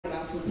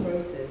about your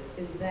process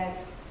is that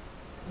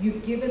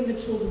you've given the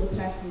children the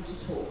platform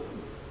to talk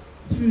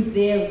through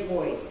their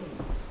voice,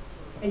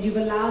 and you've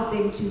allowed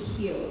them to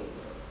heal.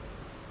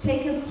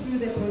 Take us through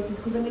their process,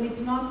 because I mean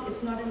it's not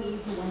an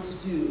easy one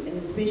to do, and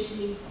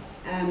especially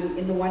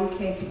in the one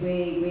case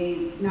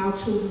where now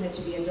children had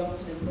to be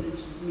adopted and put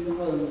into new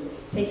homes,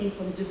 taken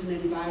from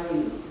different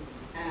environments.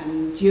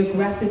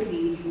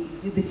 Geographically,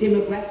 the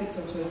demographics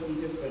are totally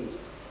different.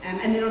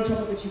 And then on top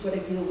of it, you've got to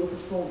deal with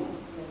the trauma.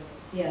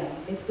 Yeah,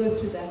 let's go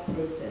through that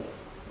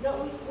process.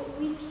 No,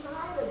 we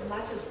tried as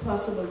much as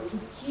possible to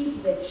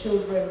keep the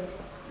children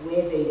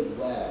where they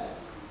were,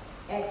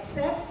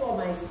 except for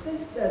my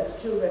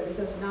sister's children,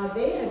 because now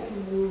they had to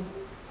move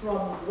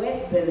from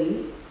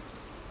Westbury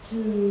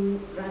to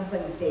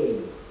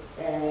Randfontein,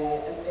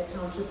 a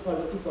township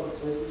called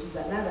Tukomsres, which is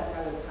another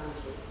colored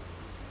township.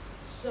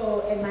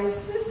 So, and my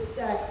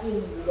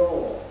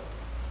sister-in-law,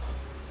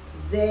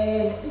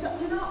 then,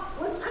 because, you know,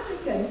 with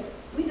Africans,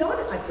 we don't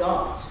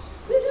adopt.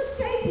 We just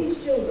take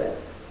these children.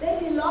 They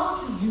belong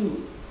to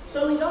you.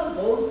 So we don't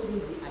go through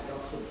the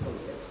adoption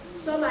process.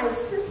 So my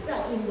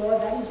sister-in-law,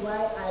 that is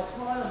why I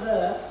call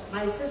her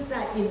my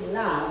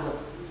sister-in-love,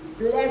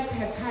 bless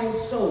her kind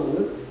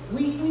soul.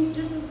 We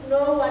didn't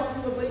know what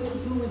we were going to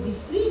do with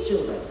these 3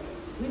 children.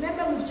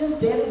 Remember, we've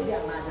just buried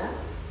their mother.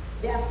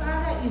 Their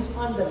father is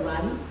on the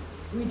run.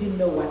 We didn't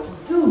know what to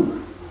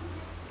do.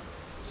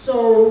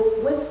 So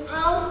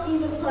without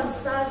even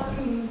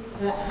consulting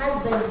her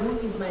husband, who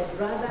is my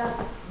brother,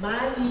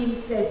 Marlene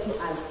said to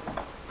us,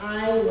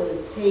 I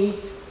will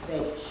take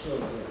the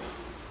children.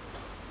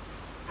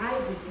 I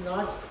did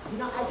not, you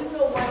know, I didn't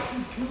know what to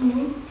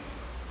do.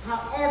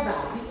 However,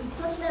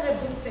 because we're a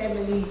big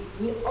family,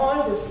 we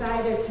all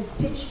decided to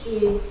pitch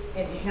in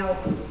and help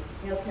her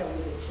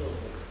with the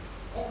children.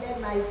 And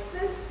then my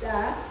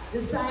sister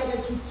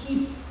decided to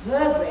keep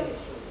her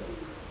grandchildren.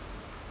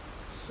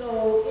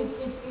 So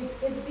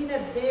it's been a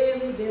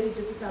very, very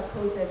difficult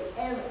process.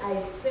 As I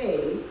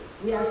say,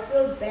 we are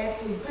still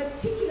battling,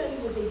 particularly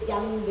with the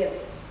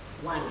youngest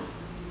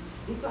ones.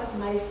 Because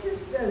my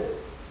sister's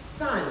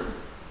son,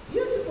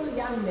 beautiful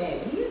young man,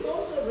 he has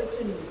also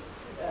written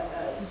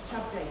his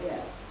chapter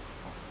here.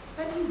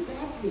 But he's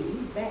battling,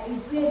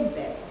 he's really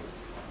battling.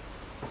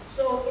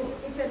 So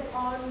it's an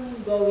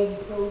ongoing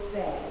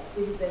process.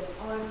 It is an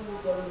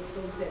ongoing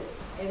process.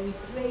 And we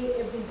pray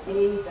every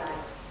day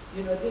that,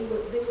 you know, they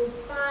will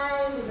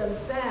find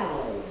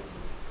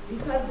themselves,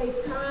 because they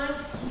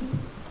can't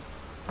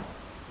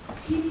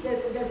keep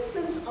the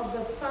sins of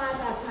the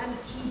father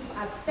can't keep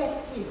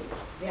affecting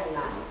their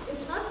lives.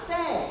 It's not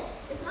fair.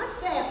 It's not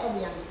fair on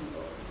young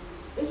people.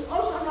 It's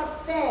also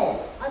not fair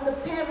on the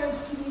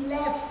parents to be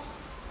left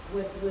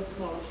with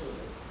small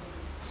children.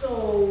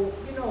 So,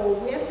 you know,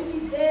 we have to be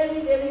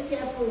very, very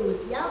careful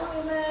with young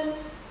women,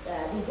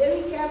 be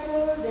very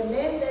careful, the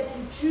men that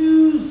you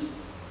choose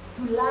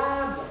to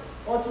love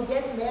or to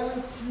get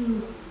married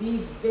to, be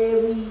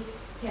very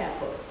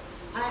careful.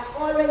 I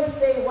always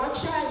say,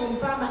 Waksha in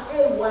Pama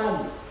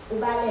A1,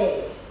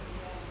 Ubalek.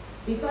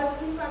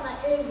 Because Impama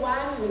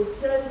A1 will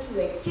turn to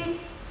a kick,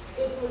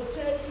 it will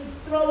turn to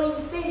throwing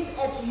things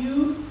at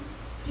you.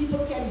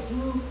 People can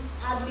do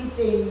ugly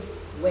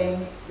things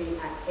when they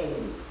are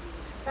angry.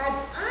 But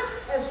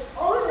us as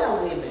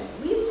older women,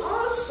 we've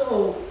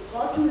also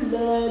got to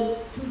learn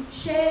to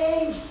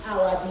change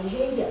our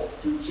behavior,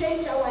 to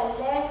change our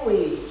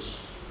language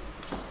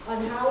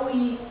on how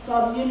we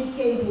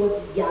communicate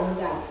with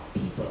younger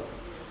people.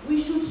 We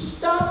should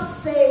stop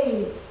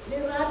saying,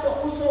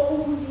 Lerato uso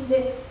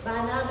umudile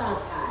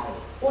banabakai,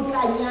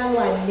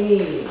 utlanyalwa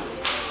ne.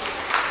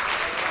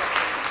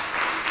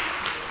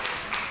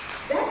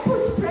 That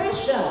puts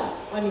pressure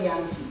on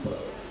young people.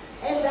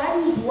 And that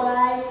is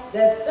why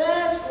the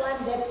first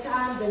one that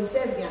comes and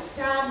says,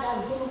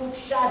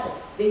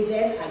 they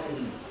then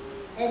agree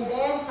and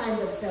then find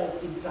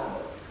themselves in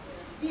trouble.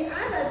 The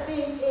other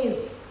thing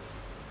is,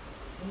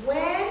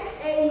 when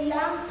a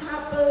young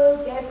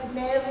couple gets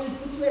married,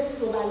 the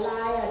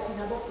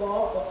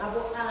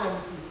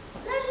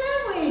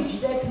language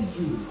that we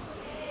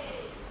use,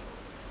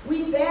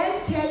 we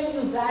then tell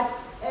you that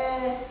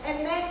a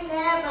man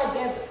never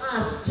gets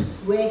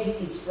asked where he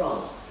is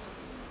from.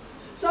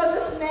 So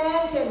this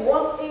man can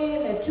walk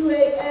in at 2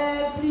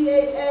 a.m., 3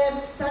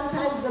 a.m.,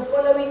 sometimes the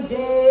following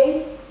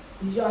day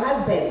is your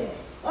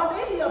husband, or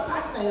maybe your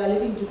partner, you're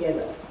living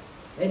together,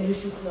 and you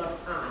should not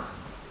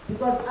ask.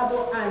 Because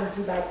abo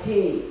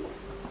antibate,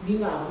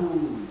 being a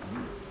who's.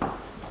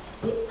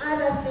 The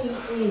other thing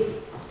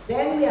is,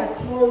 then we are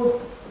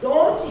told,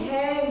 don't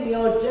hang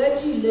your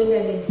dirty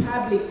linen in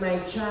public, my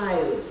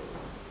child.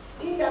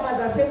 Even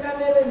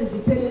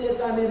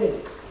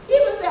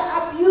the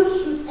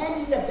abuse should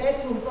end in the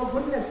bedroom, for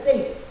goodness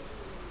sake.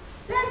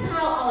 That's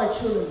how our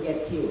children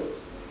get killed.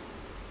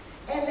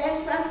 And then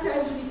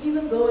sometimes we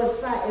even go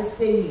as far as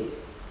saying,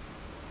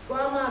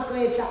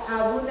 Makwetla,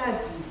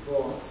 abuna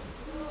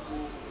divorce.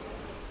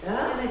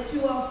 Yeah, they're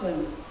too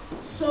often.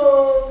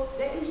 So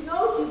there is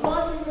no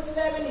divorce in this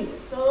family.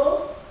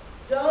 So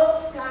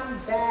don't come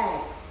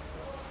back.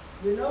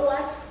 You know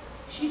what?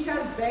 She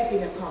comes back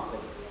in a coffin.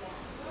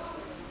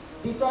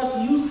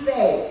 because you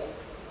said,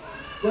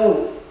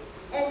 go.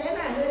 And then I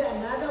heard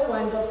another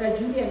one, Dr.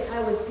 Judy and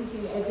I were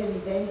speaking at an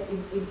event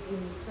in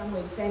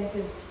somewhere in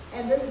Centre,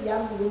 and this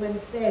young woman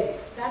said,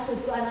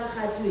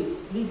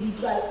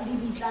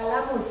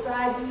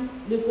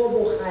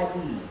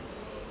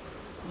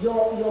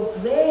 your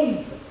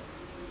grave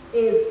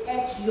is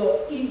at your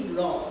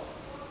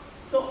in-laws.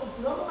 So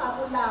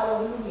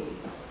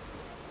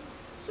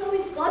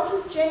we've got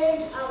to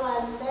change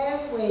our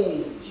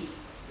language.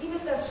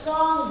 Even the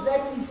songs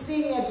that we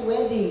sing at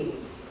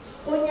weddings.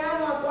 What?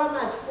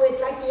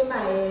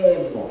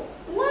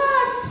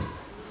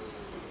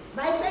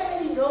 My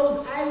family knows,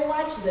 I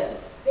watch them.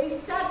 They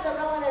start the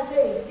wrong one and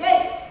say,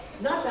 yay,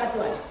 not that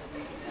one.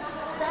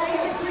 Start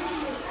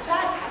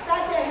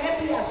a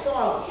happier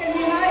song. Can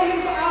we hire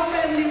you for our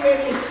family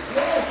wedding?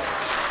 Yes.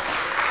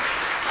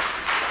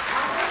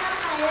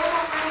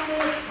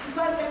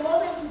 Because the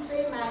moment you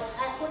say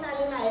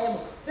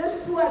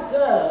this poor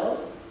girl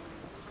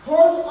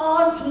holds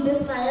on to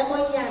this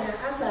Mayamonyana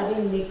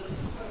Asari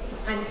mix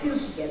until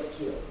she gets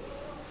killed.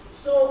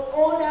 So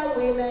older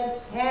women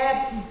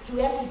have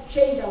to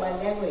change our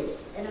language.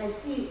 And I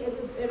see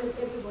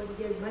everybody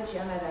here is much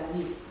younger than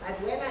me. But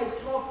when I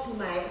talk to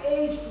my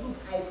age group,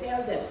 I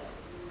tell them,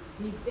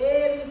 be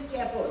very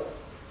careful.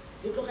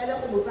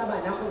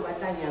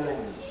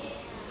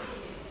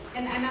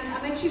 And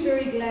I'm actually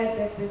very glad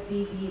that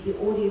the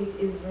audience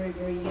is very,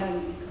 very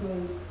young,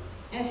 because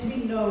as we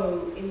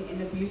know, in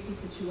abusive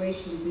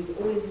situations, there's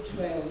always a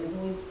trail, there's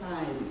always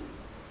signs.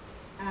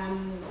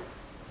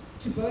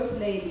 To both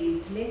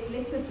ladies,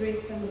 let's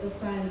address some of the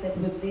signs that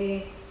were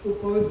there for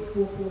both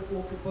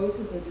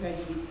of the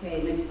tragedies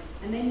came.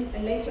 And then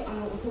later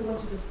on I also want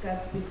to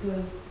discuss,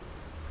 because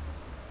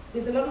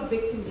there's a lot of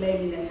victim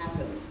blaming that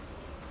happens.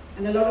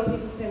 And a lot of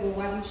people say, well,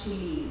 why didn't she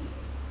leave?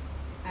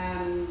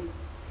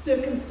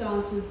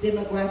 Circumstances,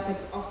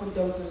 demographics often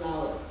don't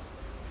allow it.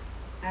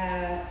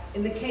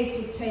 In the case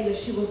with Taylor,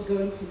 she was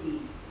going to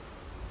leave.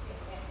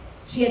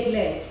 She had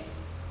left.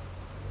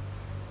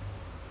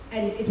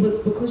 And it was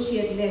because she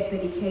had left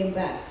that he came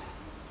back.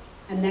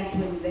 And that's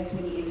when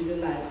he ended her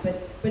life.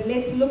 But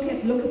let's look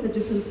at the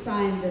different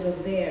signs that are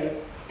there.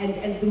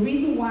 And the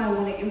reason why I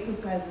want to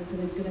emphasize this,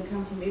 and it's going to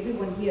come from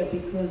everyone here,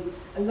 because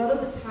a lot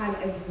of the time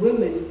as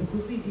women,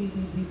 because we've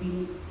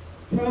been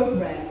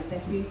programmed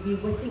that we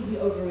think we're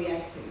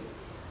overreacting.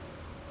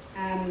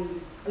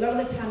 A lot of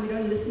the time we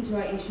don't listen to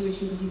our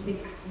intuition because you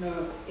think,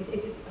 no,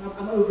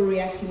 I'm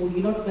overreacting, or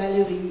you're not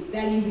valuing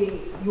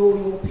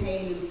your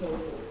pain and so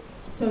forth.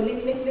 So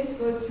let's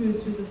go through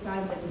the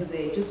signs that were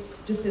there,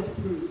 just as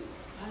proof.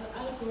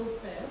 I'll go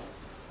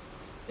first.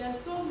 There are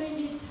so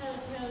many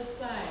telltale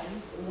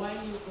signs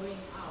while you're going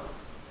out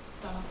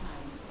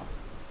sometimes,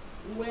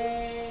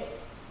 where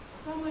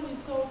someone is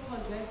so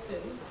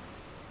possessive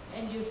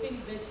and you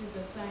think that is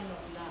a sign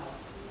of love,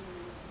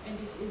 and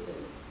it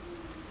isn't.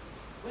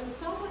 When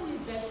someone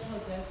is that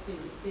possessive,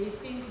 they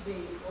think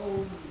they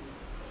own you.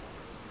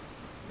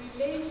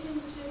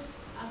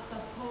 Relationships are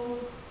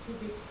supposed to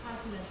be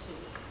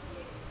partnerships,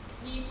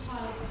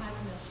 equal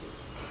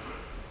partnerships.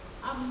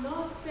 I'm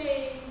not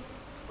saying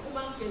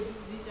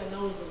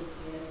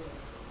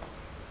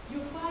you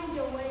find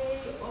a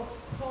way of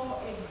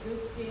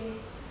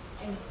coexisting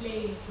and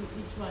playing to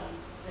each one's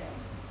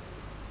strength.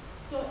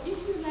 So if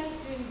you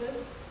like doing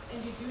this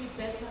and you do it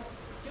better,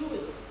 do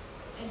it.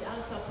 And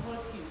I'll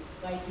support you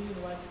by doing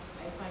what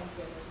I find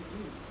best to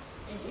do.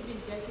 And even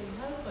getting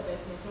help for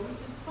that matter,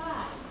 which is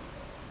fine.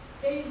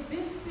 There is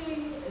this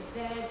thing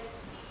that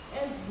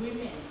as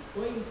women,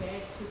 going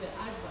back to the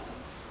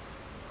advice,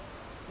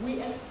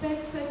 we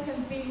expect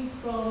certain things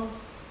from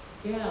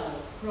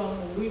girls,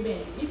 from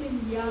women,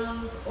 even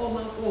young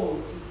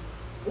omakoti.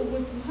 What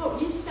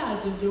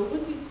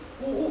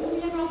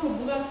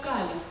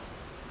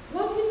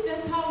if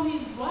that's how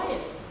he's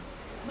wired?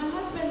 My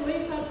husband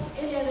wakes up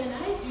earlier than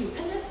I do,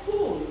 and that's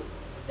cool.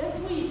 That's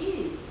who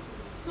he is.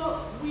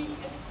 So we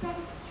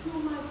expect too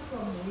much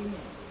from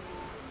women.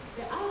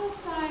 The other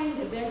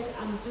side that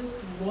I'm just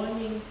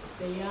warning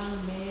the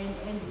young men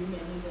and women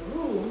in the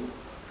room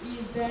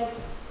is that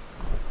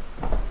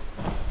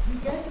you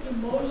get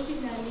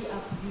emotionally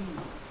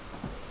abused.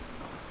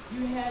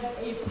 You have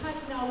a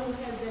partner who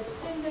has a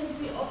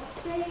tendency of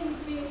saying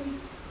things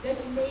that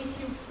make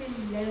you feel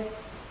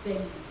less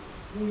than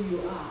who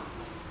you are.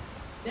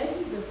 That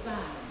is a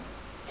sign.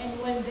 And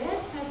when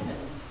that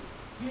happens,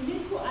 you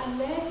need to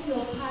alert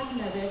your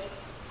partner that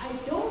I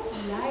don't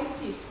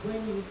like it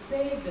when you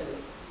say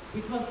this,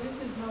 because this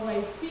is how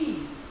I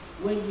feel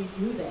when we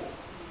do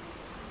that.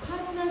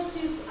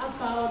 Partnerships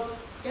about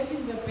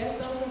getting the best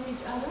out of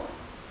each other.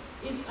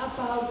 It's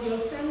about your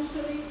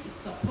sanctuary.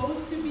 It's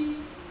supposed to be.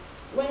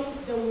 When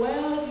the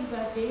world is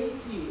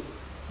against you,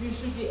 you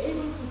should be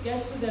able to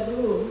get to the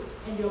room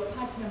and your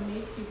partner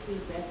makes you feel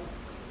better,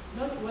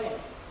 not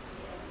worse.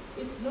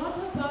 It's not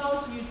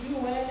about you do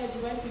well at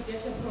work, you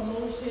get a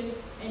promotion,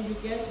 and you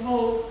get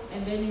home,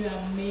 and then you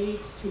are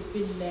made to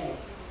feel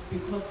less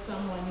because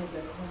someone has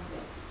a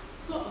complex.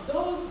 So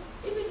those,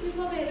 even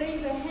before they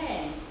raise a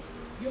hand,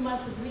 you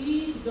must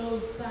read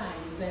those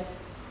signs that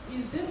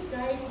is this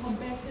guy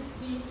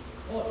competitive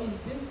or is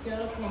this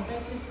girl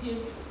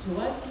competitive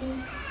towards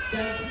me?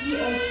 Does he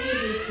or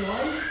she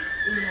rejoice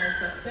in my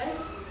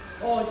success,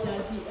 or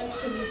does he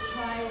actually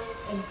try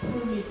and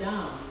pull me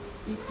down?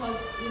 Because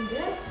in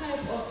that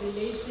type of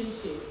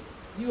relationship,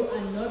 you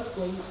are not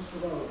going to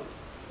grow.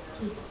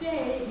 To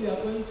stay, you are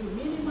going to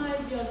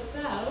minimize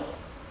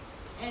yourself,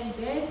 and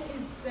that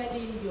is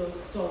selling your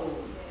soul.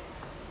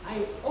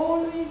 I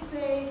always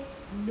say,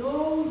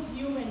 no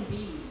human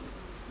being,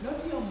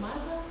 not your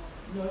mother,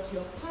 not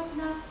your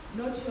partner,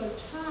 not your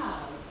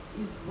child,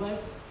 is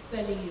worth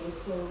selling your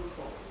soul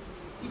for.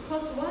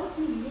 Because once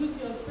you lose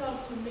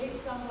yourself to make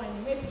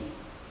someone happy,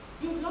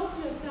 you've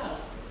lost yourself,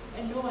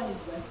 and no one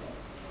is worth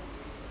it.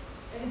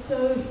 And it's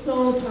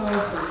so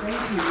powerful,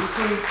 thank you,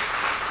 because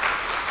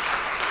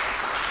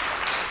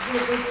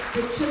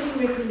the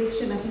chilling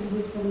recollection, I think it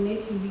was from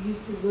Nettie, who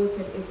used to work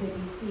at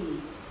SABC,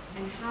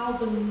 and how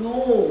the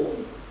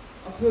norm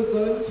of her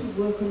going to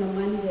work on a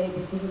Monday,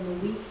 because on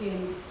the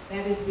weekend,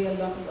 that is where a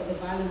lot of the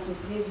violence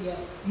was heavier,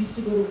 used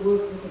to go to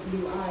work with a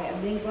blue eye,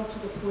 and then got to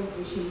the point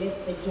where she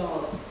left the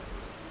job.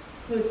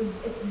 So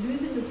it's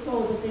losing the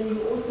soul, but then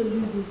you're also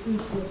losing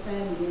food for your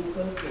family and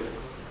so forth.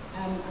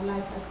 I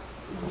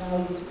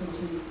allow you to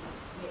continue.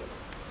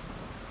 Yes.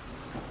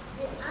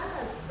 The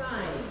other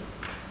side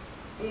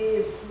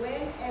is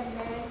when a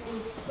man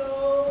is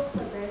so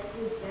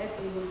possessive that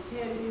they will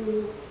tell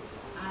you,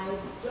 I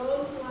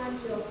don't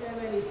want your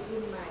family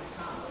in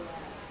my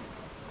house.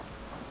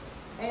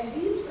 And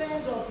these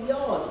friends of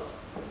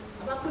yours,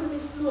 I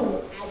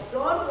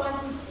don't want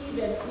to see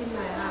them in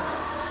my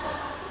house.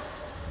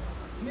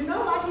 You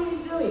know what he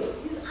is doing?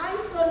 He's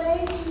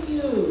isolating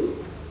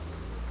you.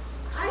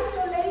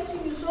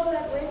 Isolating you so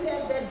that when you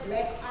have that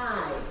black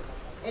eye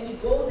and he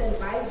goes and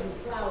buys you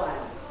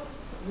flowers,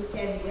 you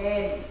can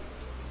then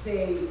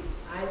say,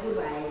 I will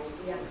write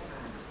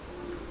Yankana.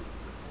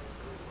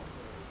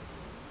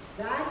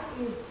 That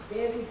is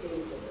very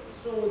dangerous.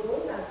 So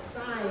those are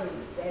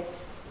signs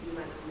that you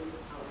must look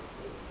out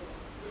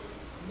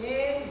for.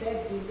 Men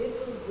that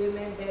belittle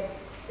women,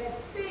 that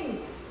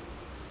think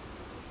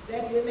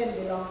that women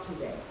belong to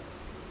them.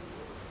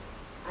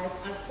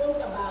 I spoke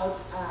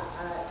about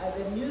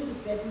the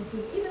music that we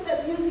sing, even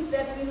the music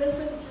that we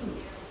listen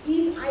to.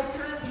 If I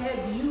can't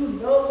have you,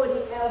 nobody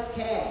else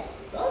can.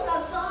 Those are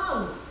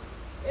songs.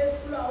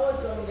 It's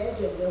John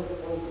Legend or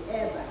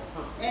whoever.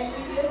 And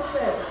we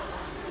listen.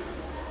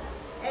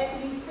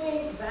 And we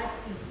think that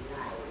is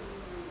life.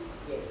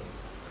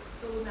 Yes.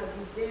 So we must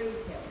be very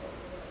careful.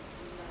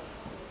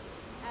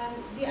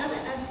 The other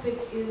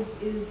aspect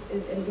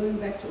is, and going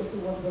back to also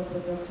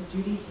what Dr.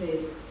 Judy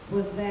said,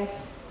 was that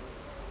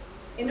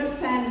in a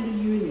family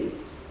unit,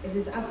 it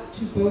is up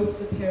to both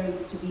the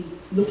parents to be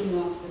looking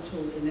after the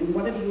children, and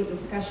whatever your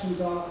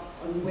discussions are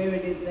on where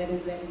it is, that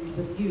is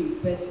with you.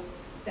 But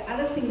the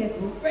other thing that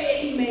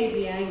really made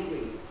me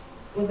angry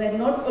was that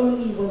not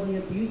only was he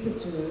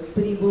abusive to her,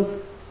 but he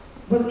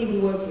wasn't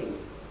even working.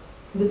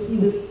 He was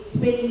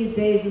spending his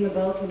days in the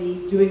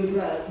balcony doing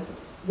drugs.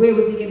 Where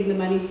was he getting the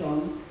money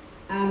from?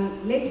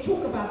 Let's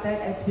talk about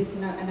that aspect,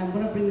 and I'm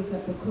going to bring this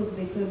up because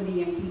there's so many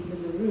young people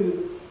in the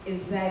room,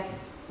 is that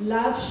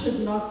love should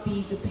not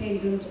be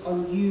dependent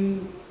on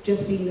you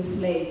just being the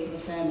slave for the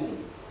family.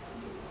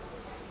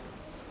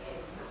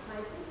 Yes, my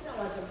sister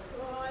was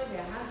employed,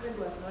 her husband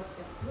was not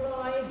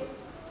employed,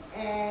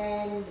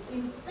 and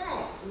in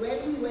fact,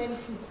 when we went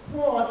to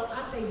court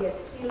after he had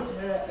killed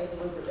her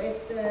and was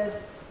arrested,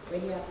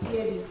 when he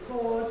appeared in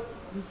court,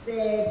 he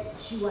said,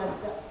 she was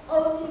the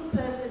only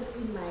person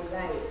in my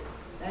life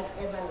that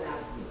ever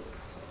loved me,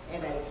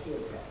 and I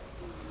killed her.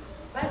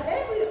 But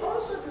then we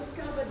also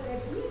discovered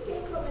that he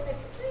came from an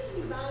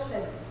extremely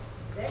violent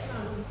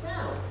background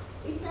himself.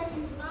 In fact,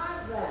 his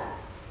mother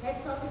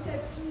had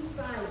committed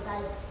suicide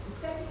by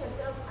setting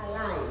herself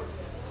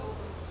alight.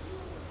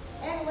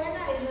 And when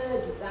I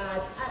heard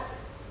that,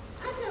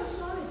 I felt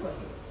sorry for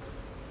him.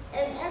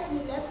 And as we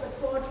left the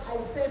court, I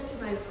said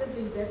to my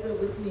siblings that were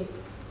with me,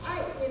 I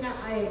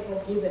have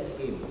forgiven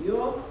him.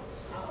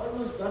 I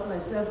almost got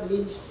myself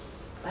lynched.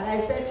 But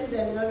I said to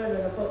them,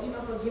 no,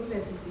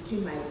 forgiveness is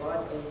between my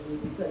God and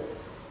me, because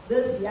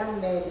this young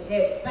man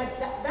had, but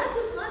that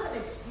was not an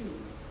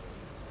excuse.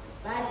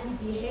 But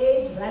he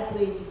behaved that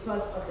way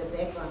because of the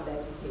background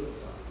that he came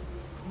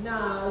from.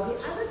 Now, the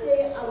other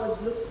day I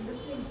was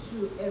listening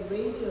to a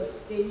radio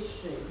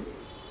station,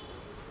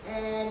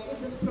 and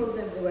in this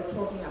program they were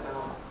talking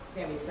about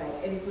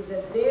femicide, and it was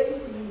a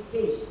very new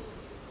case.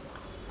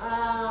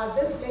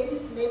 This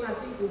lady's name, I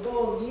think,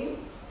 Ugongi,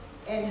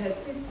 and her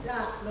sister,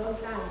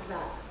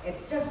 Nonhlanhla,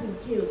 had just been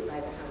killed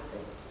by the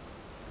husband.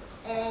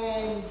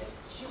 And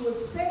she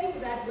was saying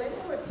that when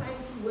they were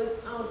trying to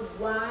work out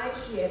why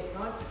she had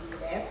not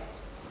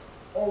left,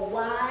 or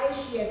why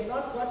she had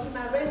not got him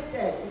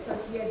arrested,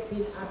 because he had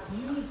been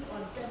abused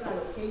on several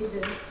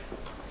occasions,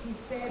 she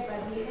said,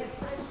 but he had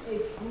such a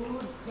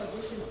good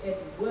position at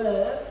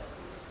work,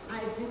 I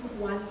didn't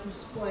want to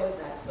spoil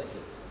that for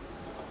him.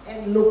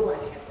 And look what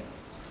happened.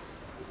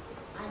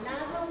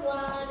 Another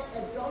one,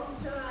 a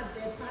doctor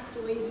that passed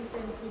away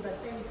recently, but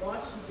thank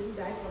God she didn't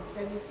die from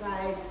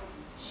femicide.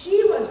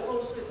 She was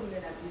also in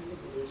an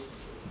abusive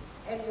relationship.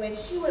 And when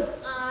she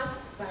was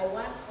asked by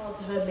one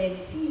of her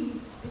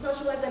mentees, because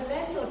she was a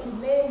mentor to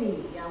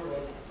many young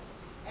women,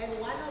 and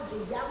one of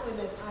the young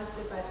women asked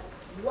her, but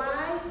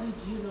why did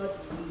you not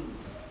leave?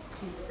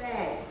 She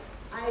said,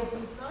 I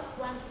did not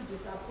want to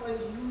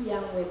disappoint you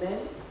young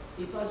women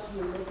because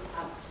you look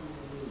up to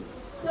me.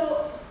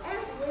 So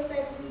as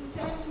women, we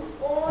tend to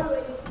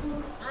always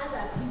put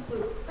other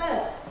people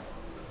first,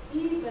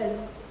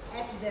 even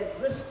at the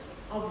risk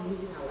of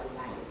losing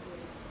our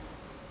lives.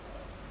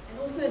 And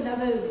also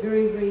another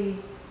very, very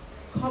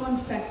common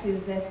fact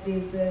is that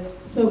there's the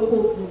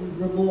so-called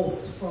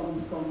remorse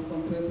from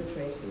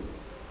perpetrators.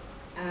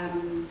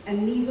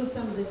 And these are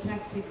some of the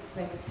tactics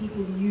that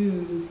people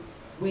use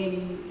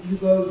when you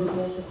go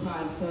report the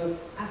crime. So,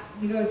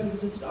 you know, it was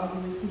just an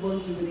argument, he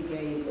won't do it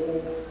again,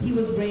 or he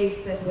was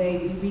raised that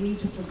way, we need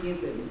to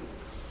forgive him.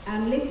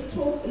 Let's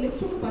talk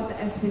about the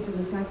aspect of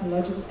the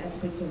psychological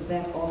aspect of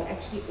that, of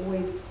actually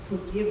always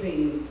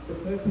forgiving the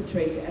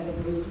perpetrator as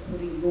opposed to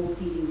putting your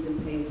feelings in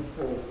pain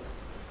before.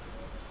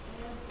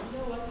 You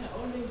know what I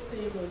always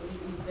say, Rosie,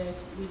 is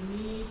that we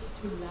need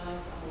to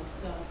love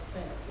ourselves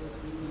first as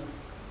women.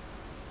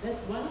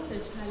 That's one of the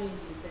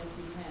challenges that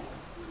we have.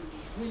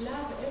 We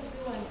love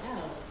everyone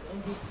else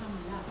and we come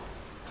last.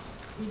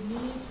 We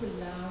need to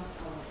love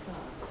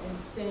ourselves and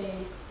say,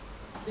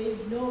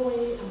 there's no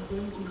way I'm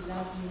going to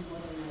love you more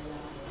than I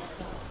love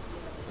myself.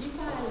 If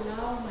I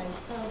allow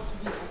myself to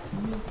be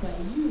abused by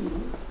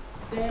you,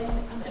 then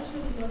I'm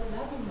actually not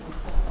loving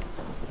myself.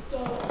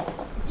 So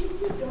if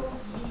you don't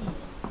leave,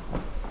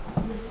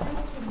 you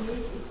have to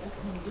make it a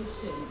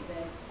condition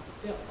that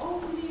the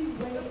only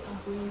way I'm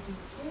going to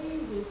stay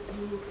with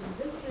you in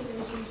this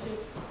relationship,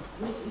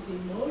 which is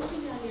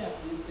emotionally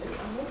abusive,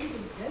 I'm not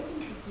even getting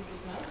to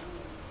physical,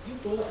 you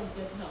go and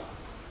get help.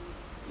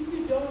 If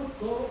you don't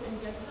go and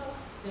get help,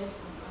 then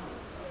I'm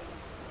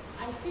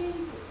out. I think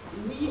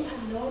we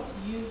are not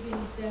using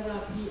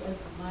therapy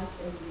as much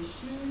as we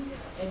should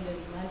and as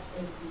much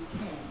as we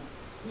can.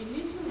 We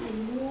need to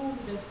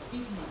remove the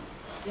stigma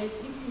that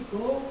if you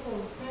go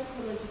for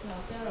psychological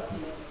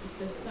therapy,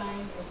 it's a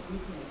sign of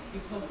weakness,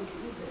 because it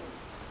isn't.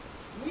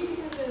 We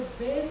have a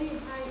very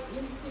high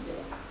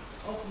incidence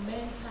of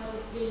mental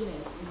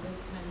illness in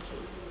this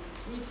country,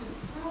 which is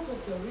part of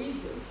the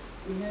reason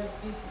we have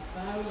this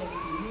violent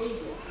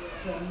behavior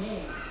from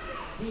men.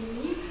 We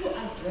need to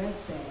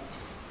address that.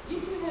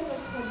 If we have a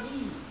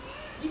colleague,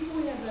 if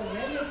we have a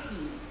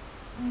relative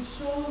who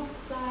shows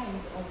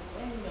signs of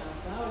anger,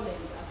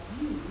 violence,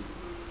 abuse,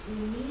 we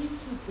need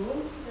to go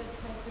to that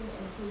person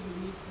and say you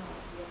need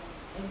help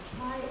and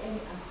try and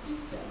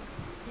assist them.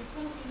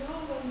 Because you know,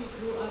 when we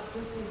grew up,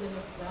 just as an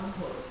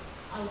example,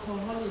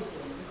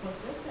 alcoholism, because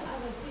that's the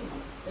other thing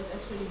that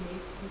actually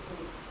makes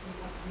people be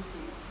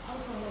abusive.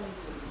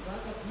 Alcoholism,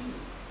 drug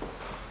abuse.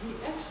 We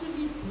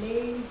actually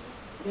blamed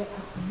the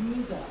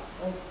abuser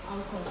of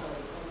alcohol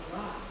or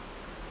drugs.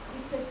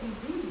 It's a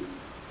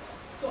disease.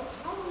 So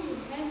how we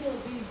handle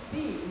these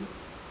things,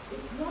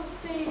 it's not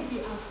saying we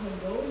are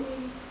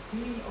condoning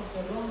doing of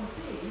the wrong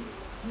thing.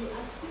 We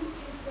are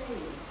simply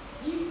saying,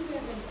 if you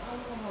have an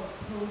alcohol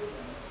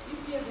problem, if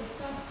you have a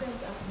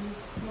substance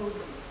abuse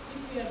problem,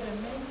 if you have a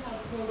mental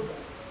problem,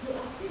 you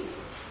are sick.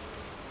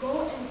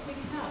 Go and seek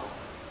help.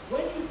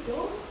 When you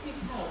don't seek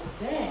help,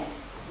 then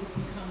it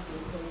becomes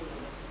your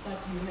problem. But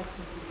you have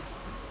to seek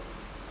help.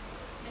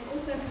 And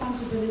also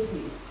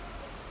accountability.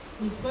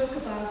 We spoke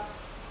about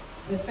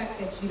the fact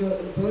that, you know,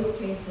 in both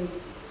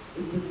cases,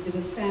 there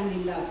was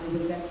family love, there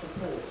was that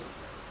support.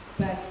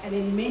 And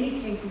in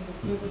many cases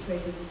with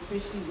perpetrators,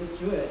 especially with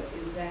Druid,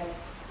 is that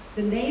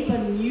the neighbor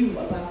knew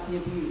about the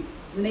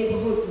abuse. The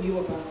neighborhood knew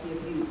about the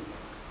abuse.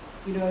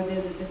 You know,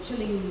 the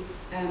chilling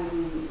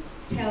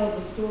tale of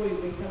the story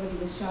where somebody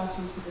was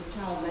shouting to the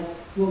child, like,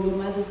 well, your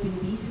mother's been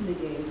beaten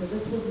again. So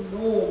this was a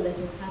norm that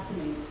was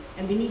happening.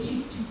 And we need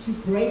to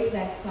break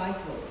that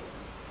cycle.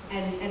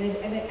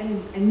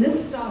 And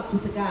this starts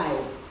with the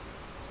guys.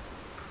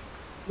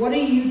 What are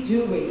you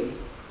doing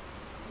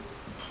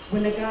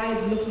when a guy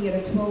is looking at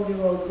a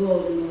 12-year-old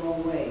girl in the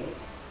wrong way?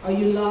 Are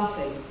you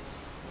laughing?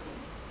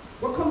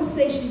 What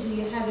conversations are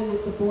you having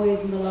with the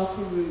boys in the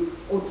locker room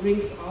or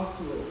drinks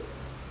afterwards?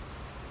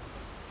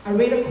 I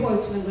read a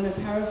quote and I'm going to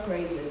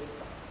paraphrase it.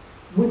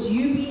 Would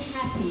you be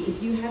happy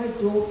if you had a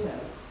daughter?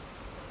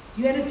 If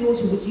you had a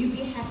daughter, would you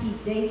be happy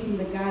dating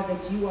the guy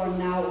that you are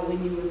now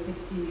when you were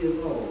 16 years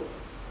old?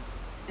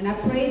 And I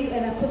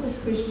put this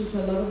question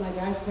to a lot of my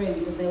guy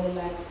friends and they were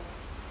like,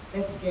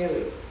 that's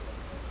scary.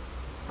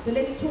 So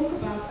let's talk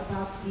about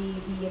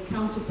the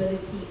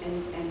accountability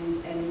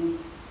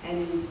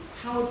and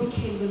how it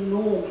became the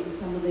norm in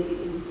some of the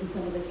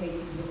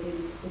cases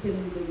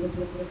within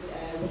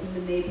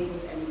the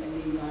neighborhood and the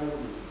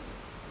environment.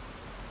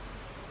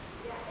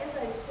 Yeah, as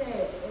I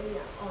said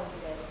earlier on,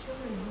 that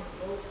children who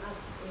grow up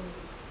in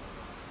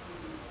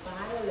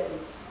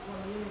violent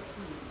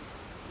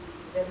communities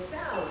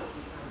themselves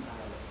become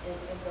violent.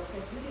 And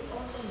Dr. Judy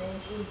also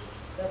mentioned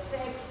the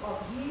fact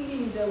of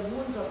healing the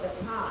wounds of the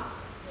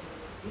past.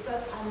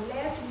 Because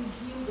unless we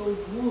heal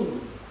those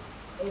wounds,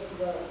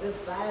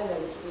 this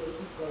violence will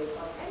keep going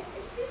on. And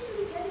it seems to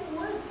be getting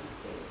worse these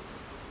days.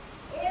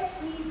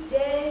 Every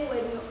day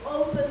when you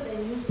open the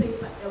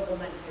newspaper, a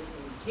woman has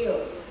been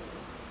killed.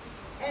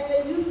 And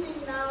the new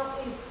thing now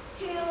is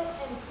kill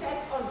and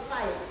set on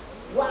fire.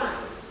 Why?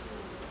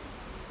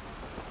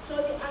 So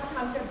the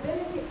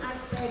accountability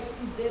aspect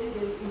is very,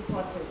 very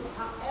important.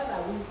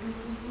 However,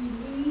 we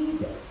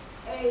need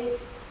a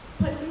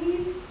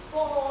police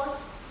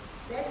force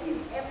that is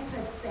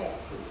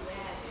empathetic.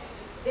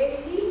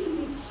 They need to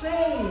be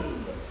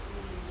trained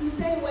to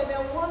say when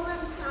a woman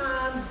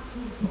comes to,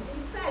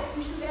 in fact,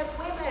 we should have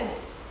women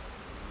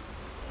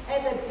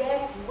at the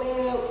desk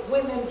where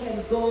women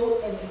can go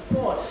and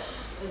report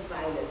this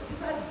violence,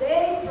 because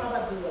they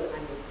probably will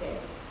understand.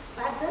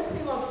 But this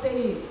thing of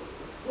saying,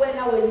 when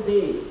I win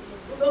say,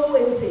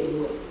 was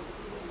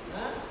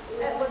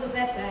it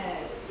that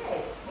bad?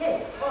 Yes,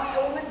 yes. Or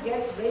a woman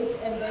gets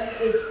raped and then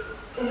it's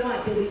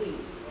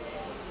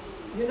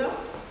you know?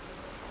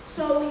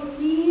 So we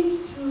need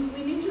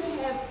to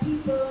have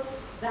people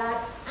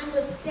that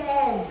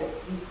understand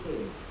these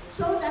things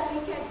so that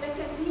there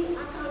can be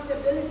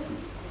accountability.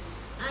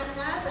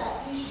 Another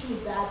issue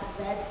that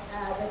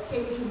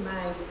came to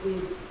mind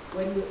is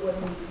when we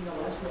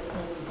as we were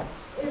talking,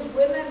 is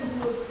women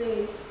who will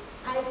say,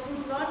 I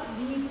could not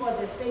leave for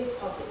the sake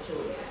of the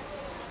children.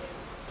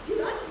 You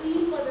don't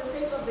leave for the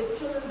sake of the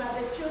children, but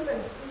the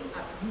children see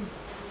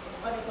abuse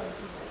on a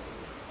continuous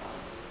basis.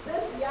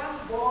 This young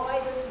boy,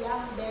 this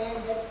young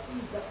man that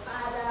sees the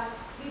father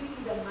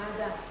hitting the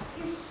mother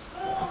is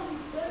slowly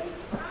building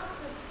up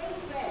this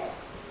hatred,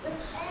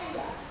 this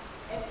anger,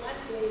 and one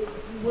day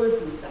he will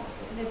do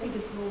something. And I think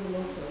it's normal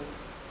also.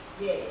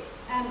 Yes.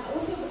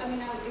 Also, I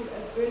mean,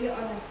 earlier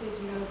on I said,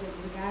 you know,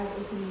 that the guys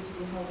also need to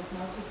be held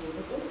accountable,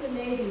 but also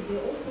ladies, there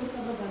are also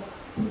some of us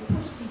who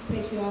push these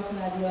patriarchal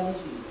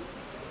ideologies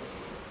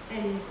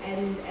and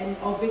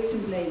are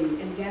victim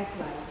blaming and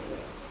gaslighting.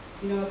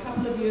 You know, a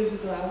couple of years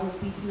ago I was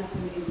beaten up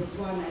in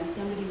Botswana, and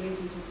somebody went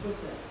into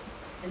Twitter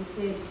and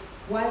said,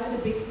 why is it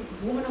a big thing?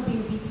 Women are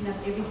being beaten up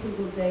every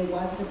single day,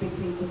 why is it a big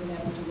thing because it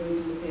happened to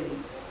Rosie with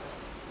them?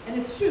 And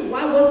it's true,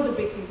 why was it a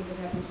big thing because it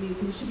happened to me?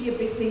 Because it should be a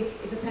big thing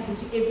if it's happened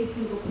to every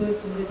single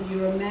person, whether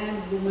you're a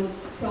man, woman,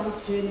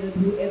 transgender,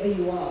 whoever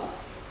you are,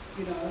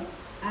 you know.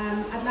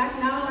 I'd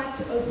like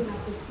to open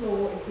up the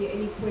floor if there are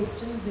any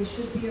questions. There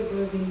should be a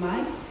roving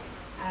mic.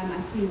 I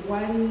see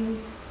 1,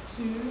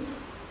 2.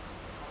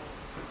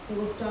 So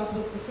we'll start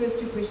with the first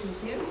 2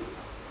 questions here,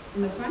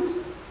 in the front.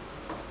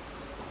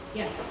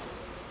 Yeah.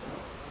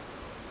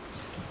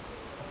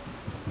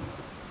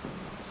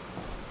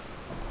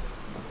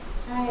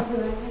 Hi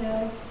everyone,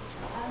 hello.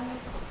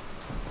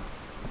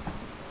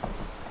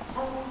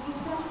 You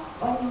touched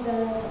on the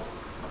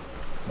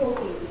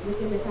talking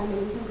within the family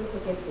in terms of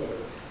forgiveness.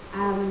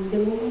 The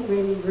moment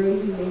when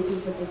Rosie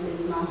mentioned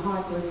forgiveness, my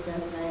heart was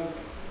just like,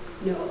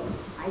 no,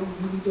 I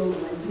really don't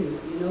want to,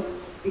 you know,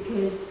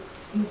 because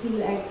you feel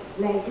like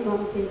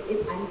Mom said,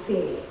 it's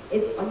unfair.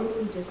 It's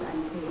honestly just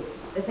unfair.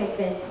 The fact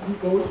that you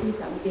go through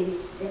something,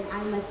 then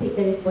I must take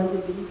the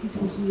responsibility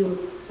to heal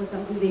for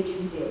something that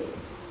you did.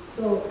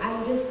 So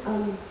I'm just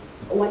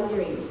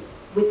wondering,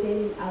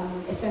 within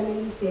a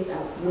family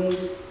setup where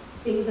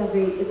things are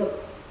it's an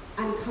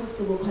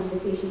uncomfortable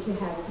conversation to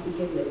have to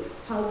begin with,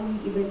 how do you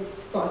even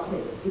start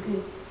it?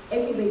 Because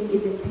everybody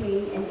is in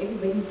pain and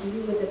everybody's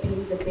dealing with the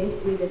pain the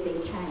best way that they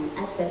can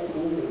at that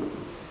moment.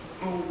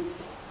 And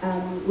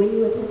when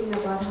you were talking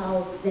about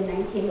how the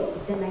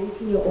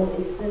 19-year-old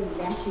is still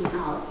lashing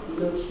out, you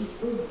know, she's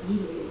still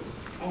dealing.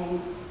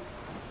 And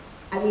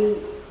I mean,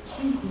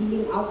 she's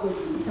dealing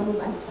outwardly, some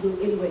of us deal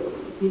inwardly,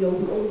 you know,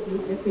 we all deal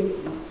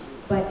differently.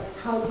 But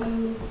how do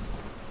you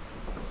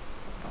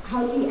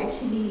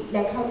actually,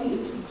 how do you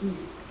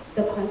introduce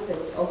the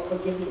concept of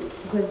forgiveness?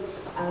 Because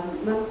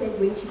Mom said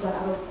when she got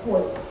out of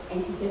court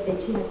and she said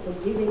that she had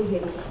forgiven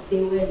him,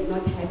 they were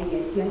not having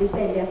it. You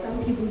understand? There are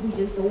some people who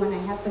just don't want to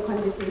have the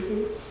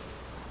conversation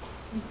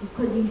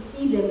because you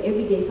see them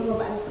every day. Some of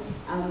us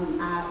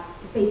are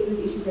faced with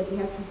issues that we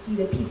have to see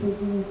the people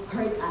who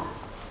hurt us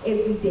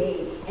every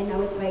day, and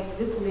now it's like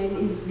this man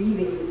is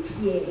breathing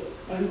here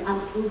and I'm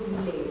still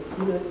dealing,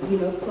 you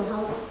know. So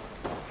how,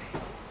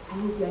 I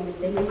hope you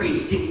understand my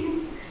question.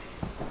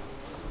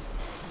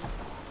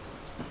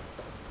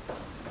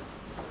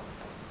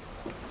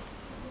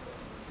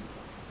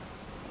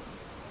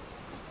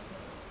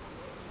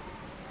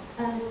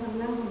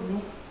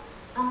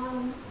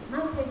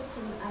 My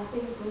question, I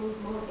think, goes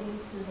more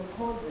into the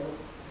causes,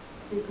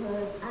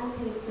 because I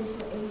take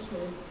special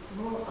interest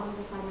more on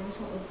the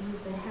financial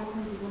abuse that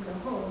happens within the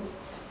homes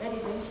that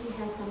eventually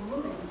has some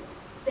women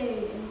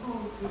staying in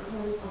homes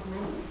because of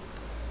money.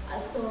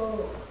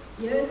 So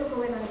years ago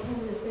when I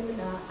attended a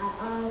seminar, I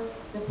asked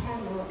the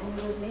panel, and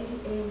it was maybe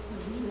ANC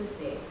Leaders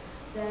Day,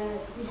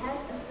 that we have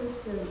a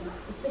system,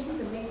 especially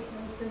the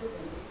maintenance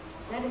system,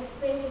 that is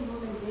failing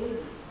women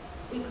daily.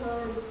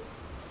 Because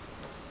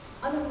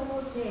on a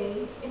normal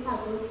day, if I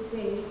go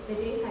today, the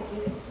date I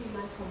get is 3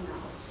 months from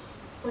now.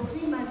 For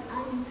 3 months,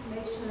 I need to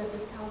make sure that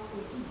this child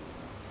still eats.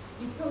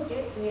 You still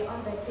get there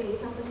on that day,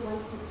 somebody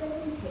wants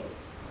paternity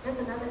tests. That's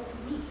another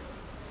 2 weeks.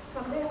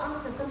 From there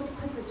after, somebody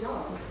quits a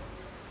job.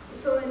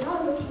 So we're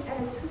now looking at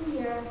a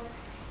 2-year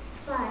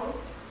fight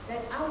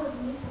that I would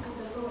need to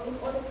undergo in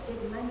order to get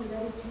money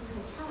that is due to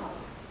a child,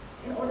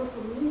 in order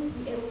for me to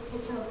be able to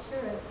take care of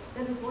children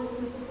that we brought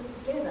in the system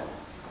together.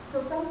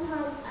 So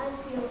sometimes I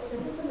feel the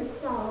system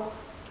itself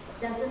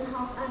doesn't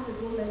help us as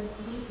women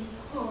leave these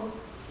homes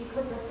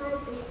because the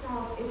fight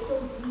itself is so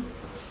deep.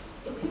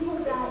 If people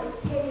die,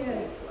 it's 10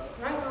 years.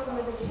 Right now there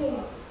was a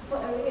case for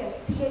arrears,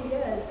 10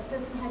 years, the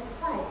person had to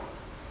fight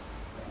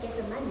to get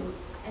the money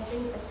and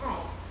things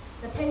attached.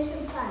 The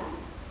pension fund,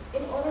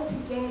 in order to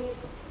get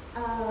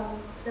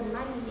the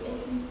money, at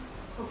least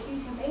for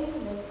future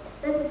maintenance,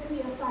 that's a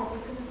 2-year fight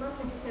because it's not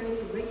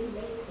necessarily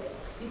regulated.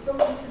 You still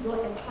need to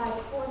go and fight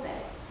for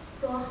that.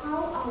 So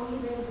how are we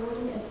then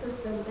building a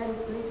system that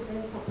is going to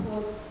then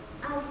support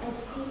us as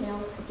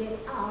females to get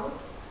out,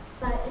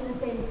 but in the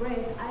same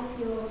breath, I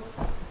feel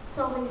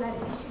solving that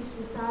issue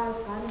through SARS,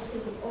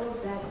 garnishes, and all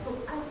of that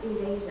puts us in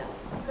danger.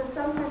 Because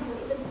sometimes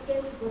you're even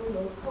scared to go to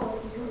those courts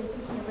because you're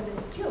thinking you're going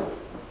to be killed.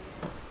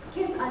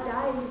 Kids are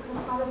dying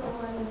because fathers don't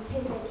want to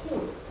maintain their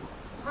kids.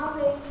 How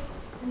then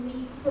do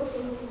we put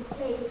things in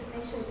place to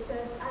make sure it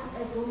serves us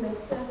as women,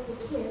 serves the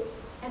kids,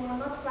 and we're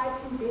not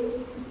fighting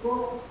daily to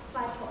go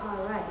fight for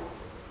our rights?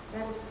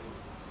 That is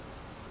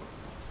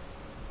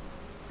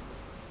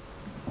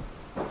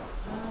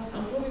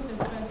I'll go with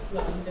the first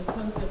one, the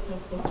concept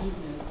of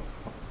forgiveness.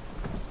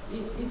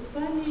 It's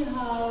funny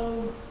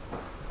how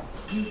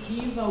you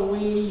give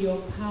away your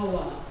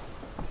power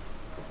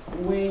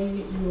when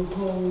you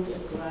hold a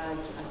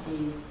grudge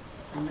against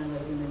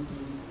another human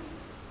being.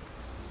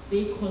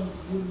 They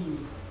consume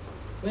you.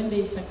 When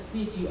they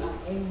succeed, you are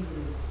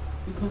angry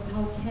because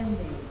how can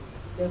they?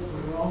 They've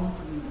wronged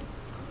you.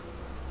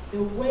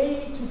 The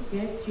way to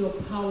get your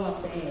power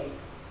back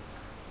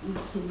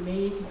is to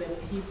make the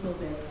people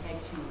that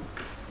hurt you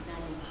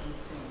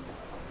non-existent,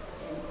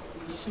 and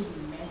they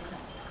shouldn't matter.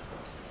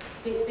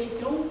 They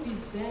don't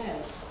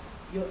deserve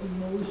your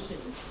emotion,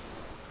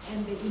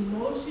 and the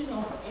emotion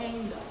of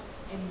anger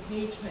and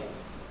hatred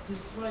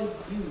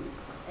destroys you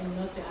and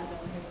not the other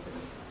person.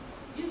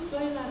 He's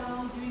going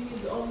around doing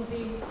his own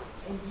thing,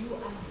 and you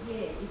are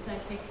here. It's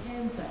like a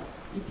cancer.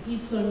 It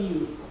eats on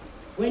you.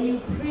 When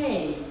you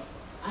pray,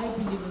 I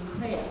believe in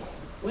prayer.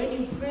 When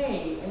you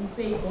pray and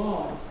say,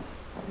 God,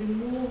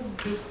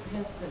 remove this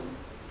person.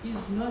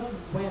 He's not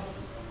worth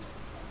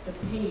the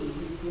pain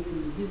he's giving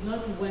you. He's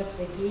not worth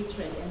the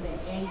hatred and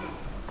the anger.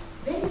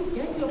 Then you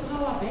get your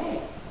power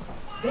back.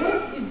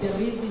 That is the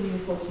reason you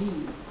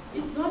forgive.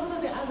 It's not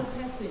for the other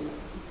person,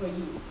 it's for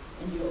you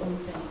and your own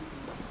sanity.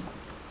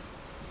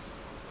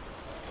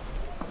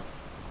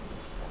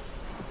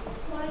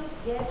 Quite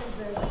get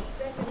the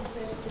second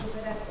question,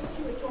 but I think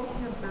you were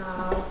talking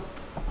about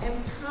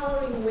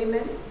empowering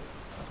women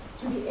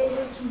to be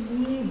able to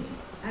leave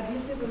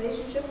abusive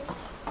relationships.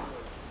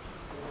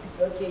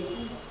 Okay,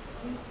 please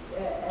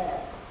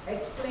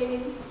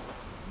explain.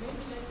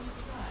 Maybe let me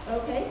try.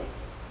 Okay.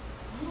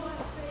 You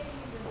are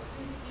saying the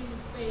system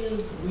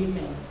fails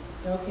women.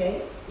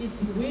 Okay.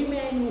 It's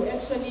women who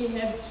actually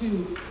have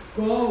to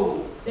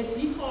go. The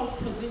default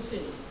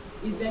position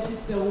is that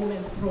it's the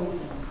woman's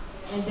problem.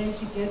 And then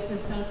she gets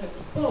herself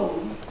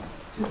exposed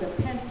to the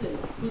person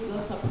who's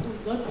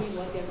not doing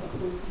what they're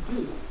supposed to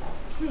do.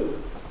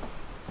 True.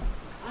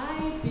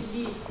 I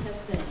believe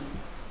personally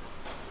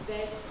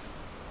that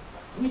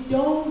we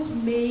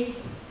don't make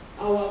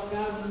our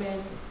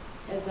government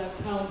as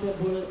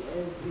accountable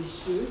as we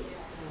should.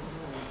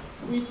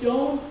 We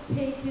don't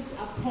take it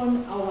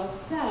upon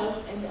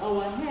ourselves and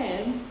our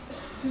hands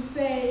to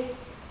say,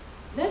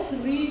 let's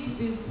read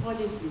these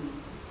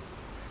policies.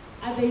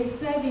 Are they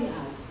serving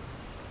us?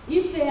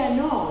 If they are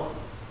not,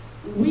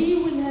 we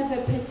will have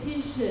a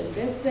petition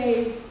that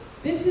says,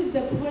 this is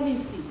the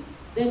policy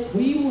that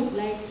we would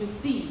like to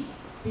see,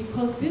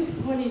 because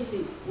this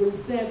policy will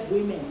serve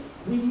women.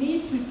 We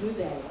need to do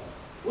that.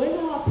 When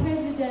our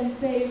president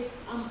says,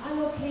 I'm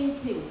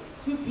allocating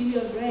 2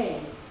 billion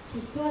rand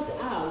to sort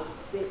out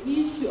the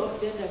issue of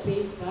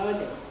gender-based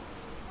violence,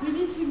 we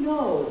need to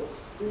know,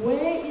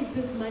 where is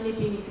this money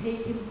being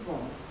taken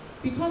from?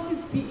 Because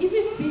if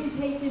it's being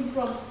taken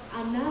from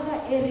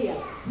another area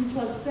which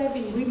was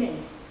serving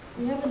women,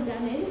 we haven't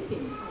done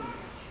anything.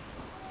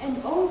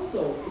 And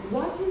also,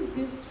 what is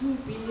this 2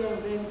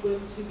 billion rand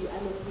going to be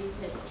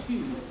allocated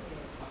to?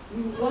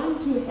 We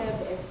want to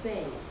have a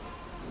say.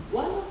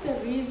 One of the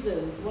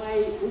reasons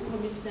why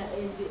Commissioner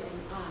Angie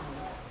and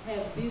I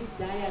have these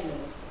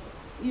dialogues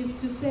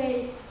is to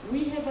say,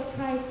 we have a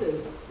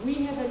crisis, we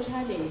have a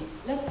challenge,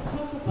 let's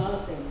talk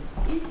about them,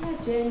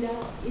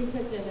 intergender,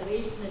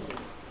 intergenerationally.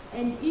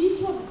 And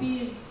each of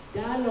these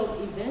dialogue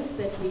events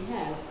that we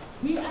have,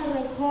 we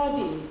are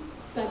recording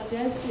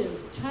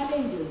suggestions,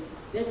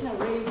 challenges that are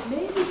raised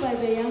mainly by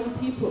the young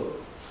people,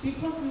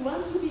 because we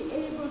want to be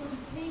able to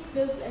take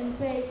this and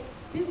say,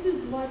 this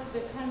is what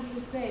the country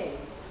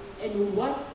says, and what